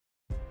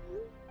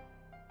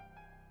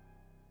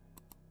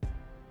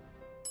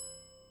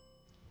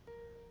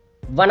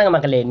வணக்கம்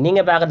மக்களே,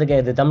 நீங்கள் பார்க்கறதுக்கு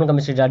இது தமிழ்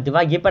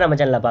Chemistry.Dhiva. இப்போ நம்ம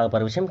சேனலில் பார்க்க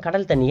போகிற விஷயம்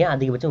கடல் தண்ணியே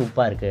அதிகபட்சம்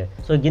உப்பாக இருக்குது.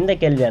 ஸோ இந்த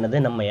கேள்வியானது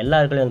நம்ம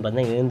எல்லாருக்குள்ளே வந்து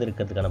பார்த்தீங்கன்னா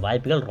எழுந்திருக்கிறதுக்கான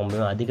வாய்ப்புகள்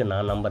ரொம்பவே அதிகம்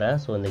நான் நம்புகிறேன்.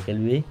 ஸோ இந்த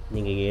கேள்வி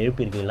நீங்கள்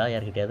எழுப்பியிருக்கீங்களா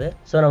யார்கிட்டயாவது?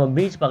 ஸோ நம்ம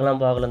பீச்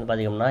பார்க்கலாம் வந்து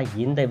பார்த்தீங்கன்னா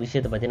இந்த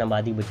விஷயத்தை பற்றி நம்ம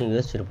அதிகபட்சம்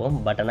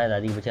யோசிச்சிருப்போம். பட் ஆனால் இது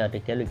அதிகபட்சம்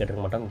யார்கிட்ட கேள்வி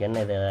கேட்டிருக்க மாட்டோம்.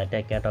 என்ன இதை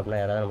யார்கிட்ட கேட்டோம்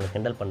அப்படின்னா யாராவது நம்மளை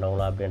கிண்டல்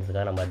பண்ணுறவங்களா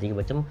அப்படின்றதுக்காக நம்ம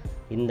அதிகபட்சம்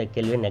இந்த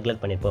கேள்வியை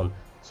நெக்லெக்ட் பண்ணியிருப்போம்.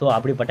 ஸோ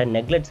அப்படிப்பட்ட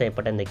நெக்லெக்ட்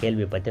செய்யப்பட்ட இந்த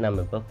கேள்வியை பற்றி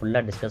நம்ம இப்போ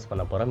ஃபுல்லாக டிஸ்கஸ்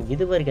பண்ண போகிறோம்.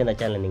 இது வரைக்கும் இந்த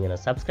சேனலை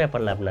நீங்கள் சப்ஸ்கிரைப்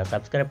பண்ணல அப்படின்னா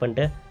சப்ஸ்கிரைப்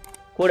பண்ணிட்டு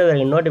கூட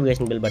வரைக்கும்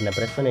நோட்டிஃபிகேஷன் பில் பட்டனை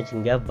ப்ரெஸ் பண்ணி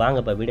வச்சுங்க. வாங்க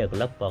இப்போ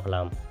வீடியோக்குள்ளே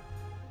போகலாம்.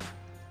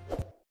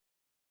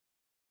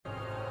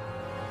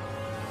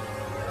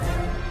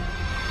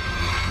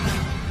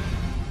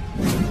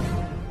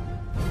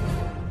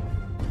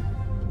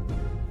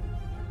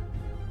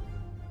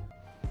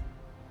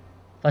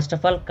 ஃபர்ஸ்ட்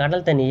ஆஃப் ஆல்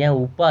கடல் தண்ணி ஏன்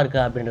உப்பாக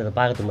இருக்குது அப்படின்றத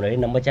பார்க்கறதுக்கு முன்னாடி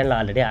நம்ம சேனலில்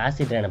ஆல்ரெடி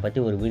ஆசிட் ரெயினை பற்றி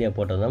ஒரு வீடியோ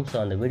போட்டிருந்தோம். ஸோ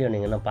அந்த வீடியோ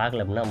நீங்கள் இன்னும்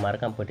பார்க்கல அப்படின்னா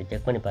மறக்காம போய்ட்டு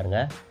செக் பண்ணி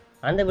பாருங்கள்.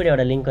 அந்த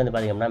வீடியோட லிங்க் வந்து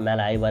பார்த்தீங்கன்னா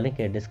மேலே ஐவாலும்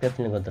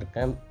டிஸ்கிரிப்ஷனுக்கு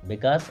கொடுத்துருக்கேன்.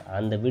 பிகாஸ்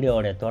அந்த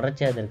வீடியோவோட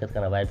தொடர்ச்சியாக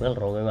இருக்கிறதுக்கான வாய்ப்புகள்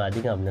ரொம்பவே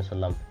அதிகம் அப்படின்னு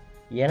சொல்லலாம்.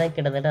 ஏன்னா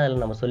கிட்டத்தட்ட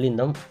அதில் நம்ம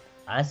சொல்லியிருந்தோம்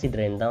ஆசிட்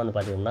ரெயின் தான் வந்து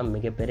பார்த்திங்கன்னா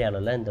மிகப்பெரிய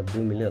அளவில் இந்த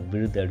பூமியில்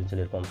விழுது அப்படின்னு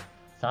சொல்லியிருக்கோம்.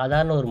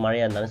 சாதாரண ஒரு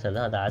மழையாக இருந்தாலும் சரி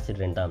தான் அது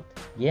ஆசிட் ரெயின் தான்.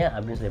 ஏன்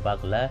அப்படின்னு சொல்லி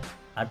பார்க்கல,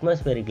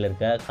 அட்மாஸ்பியரிக்கில்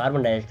இருக்க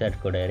கார்பன் டை ஆக்சைடு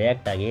கூட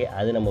ரியாக்ட் ஆகி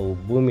அது நம்ம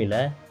பூமியில்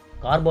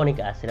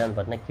கார்போனிக் ஆசிடாக வந்து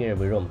பார்த்தீங்கன்னா கீழே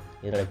விழும்.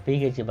 இதோட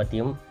பிஹெச்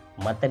பற்றியும்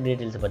மற்ற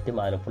டீட்டெயில்ஸை பற்றியும்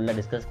அதில் ஃபுல்லாக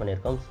டிஸ்கஸ்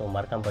பண்ணியிருக்கோம். ஸோ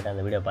மறக்காம போட்டு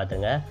அந்த வீடியோ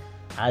பார்த்துருங்க.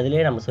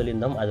 அதிலே நம்ம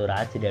சொல்லியிருந்தோம் அது ஒரு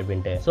ஆசிட்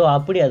அப்படின்ட்டு. ஸோ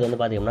அப்படி அது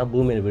வந்து பார்த்திங்கன்னா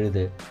பூமியில்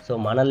விழுது.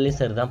 ஸோ மணல்லையும்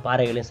சரி தான்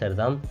பாறைகளையும் சரி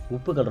தான்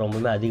உப்புகள்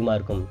ரொம்பவே அதிகமாக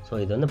இருக்கும். ஸோ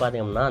இது வந்து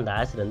பார்த்திங்கன்னா அந்த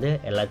ஆசிட் வந்து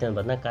எல்லாத்தையும் வந்து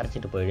பார்த்தீங்கன்னா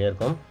கரைச்சிட்டு போயிட்டே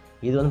இருக்கும்.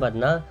 இது வந்து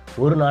பார்த்தீங்கன்னா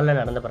ஒரு நாளில்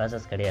நடந்த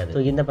ப்ராசஸ் கிடையாது.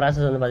 ஸோ இந்த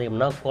ப்ராசஸ் வந்து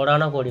பார்த்திங்கன்னா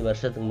கோடான கோடி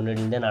வருஷத்துக்கு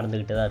முன்னாடியிருந்தே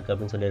நடந்துக்கிட்டே தான் இருக்குது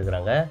அப்படின்னு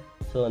சொல்லியிருக்காங்க.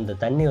 ஸோ அந்த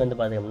தண்ணி வந்து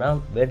பார்த்திங்கன்னா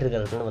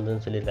வேற்றுக்கிறதுன்னு வந்து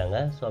சொல்லியிருக்காங்க.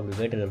 ஸோ அப்படி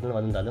வேற்றுக்கிறதுன்னு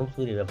வந்தாலும்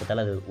சூரிய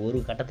வெப்பத்தால் அது ஒரு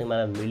கட்டத்துக்கு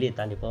மேலே வெளியே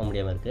தாண்டி போக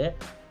முடியாமல் இருக்குது.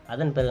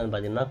 அதன் பிறகு வந்து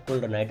பார்த்திங்கன்னா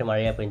கூல்டர் நைட்டு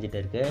மழையாக பெஞ்சிட்டே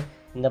இருக்குது.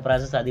 இந்த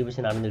ப்ராசஸ்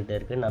அதிகபட்சம் நடந்துக்கிட்டே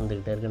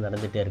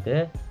இருக்குது.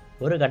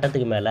 ஒரு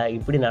கட்டத்துக்கு மேலே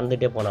இப்படி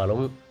நடந்துகிட்டே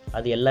போனாலும்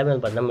அது எல்லாமே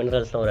வந்து பார்த்திங்கன்னா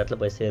மினரல்ஸ்லாம் ஒரு இடத்துல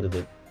போய்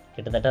சேருது.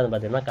 கிட்டத்தட்ட வந்து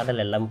பார்த்திங்கன்னா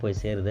கடல் எல்லாமே போய்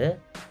சேருது.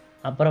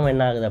 அப்புறம்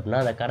என்ன ஆகுது அப்படின்னா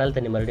அந்த கடல்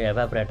தண்ணி மறுபடியும்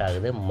எவாப்ரேட்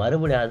ஆகுது.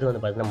 மறுபடியும் அது வந்து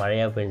பார்த்திங்கன்னா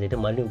மழையாக பெஞ்சிட்டு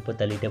மறுபடியும் உப்பு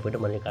தள்ளிகிட்டே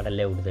போய்ட்டு மறுபடியும்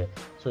கடல்லே விடுது.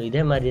 ஸோ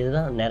இதே மாதிரி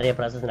தான் நிறைய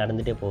ப்ராசஸ்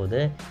நடந்துகிட்டே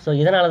போகுது. ஸோ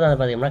இதனால தான் வந்து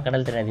பார்த்திங்கன்னா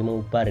கடல் தண்ணி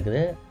அதிகமாக உப்பாக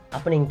இருக்குது.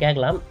 அப்போ நீங்கள்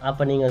கேட்கலாம்,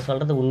 அப்போ நீங்கள்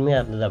சொல்கிறது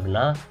உண்மையாக இருந்தது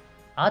அப்படின்னா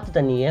ஆற்று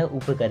தண்ணியை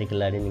உப்பு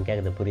கறிக்கல அப்படின்னு நீங்கள்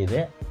கேட்குறது புரியுது.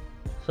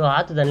 ஸோ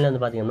ஆற்று தண்ணியில்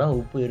வந்து பார்த்திங்கன்னா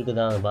உப்பு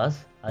இருக்குதான்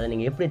பாஸ். அதை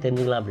நீங்கள் எப்படி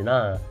தெரிஞ்சுக்கலாம் அப்படின்னா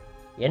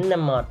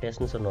NMR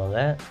டெஸ்ட்னு சொல்லுவாங்க.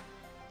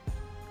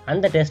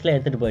 அந்த டெஸ்ட்டில்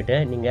எடுத்துகிட்டு போயிட்டு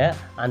நீங்கள்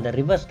அந்த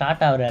ரிவர்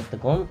ஸ்டார்ட் ஆகிற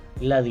இடத்துக்கும்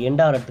இல்லை அது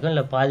எண்ட் ஆகிற இடத்துக்கும்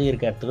இல்லை பாதி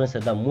இருக்கிற இடத்துக்கும்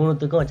சரி தான்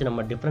மூணுத்துக்கும் வச்சு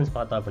நம்ம டிஃப்ரென்ஸ்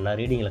பார்த்தோம் அப்படின்னா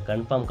ரீடிங்கில்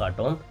கன்ஃபார்ம்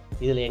காட்டும்.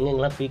 இதில்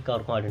எங்கெங்கெல்லாம் பீக்காக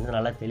இருக்கும் அப்படின்றது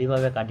நல்லா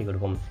தெளிவாகவே காட்டி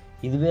கொடுக்கும்.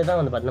 இதுவே தான்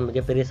வந்து பார்த்திங்கன்னா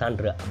மிகப்பெரிய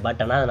சான்று.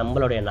 பட் ஆனால்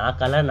நம்மளுடைய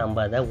நாக்கால்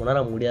நம்ம அதை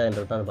உணர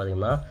முடியாதுன்றது தான் வந்து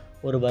பார்த்திங்கன்னா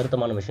ஒரு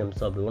வருத்தமான விஷயம்.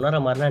 ஸோ அப்படி உணர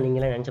மாதிரினா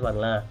நீங்களே நினச்சி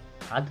பாருங்களேன்,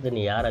 ஆற்று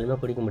தண்ணி யாராலுமே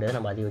குடிக்க முடியாது,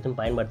 நம்ம அதிகபட்சம்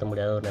பயன்படுத்த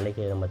முடியாத ஒரு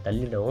நிலைக்கு நம்ம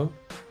தள்ளிடுவோம்.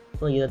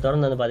 ஸோ இதை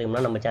தொடர்ந்து வந்து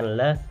பார்த்திங்கன்னா நம்ம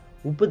சேனலில்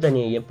உப்பு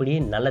தண்ணியை எப்படி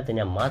நல்ல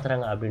தண்ணியாக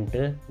மாற்றுறாங்க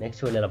அப்படின்ட்டு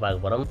நெக்ஸ்ட் வீடியோவில்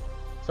பார்க்க போகிறோம்.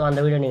 ஸோ அந்த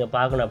வீடியோ நீங்கள்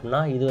பார்க்கணும்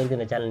அப்படின்னா இது வரைக்கும்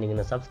இந்த சேனல்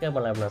நீங்கள் சப்ஸ்கிரைப்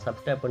பண்ணலாம் அப்படின்னா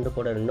சப்ஸ்கிரைப் பண்ணிட்டு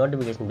கூட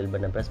நோட்டிஃபிகேஷன் பில்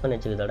பட்டனை ப்ரெஸ் பண்ணி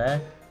வச்சுக்கிறதோட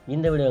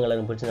இந்த வீடியோ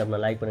உங்களுக்கு பிடிச்சிருந்தா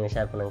அப்படின்னா லைக் பண்ணுங்கள்,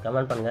 ஷேர் பண்ணுங்கள்,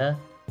 கமெண்ட் பண்ணுங்கள்.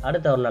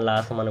 அடுத்த ஒரு நல்ல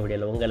ஆசமான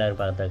வீடியோவில் உங்கள்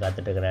எல்லோரும் பார்த்து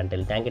காத்துட்டு இருக்கிறேன்.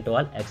 Until thank you to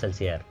all.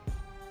 Excelsior.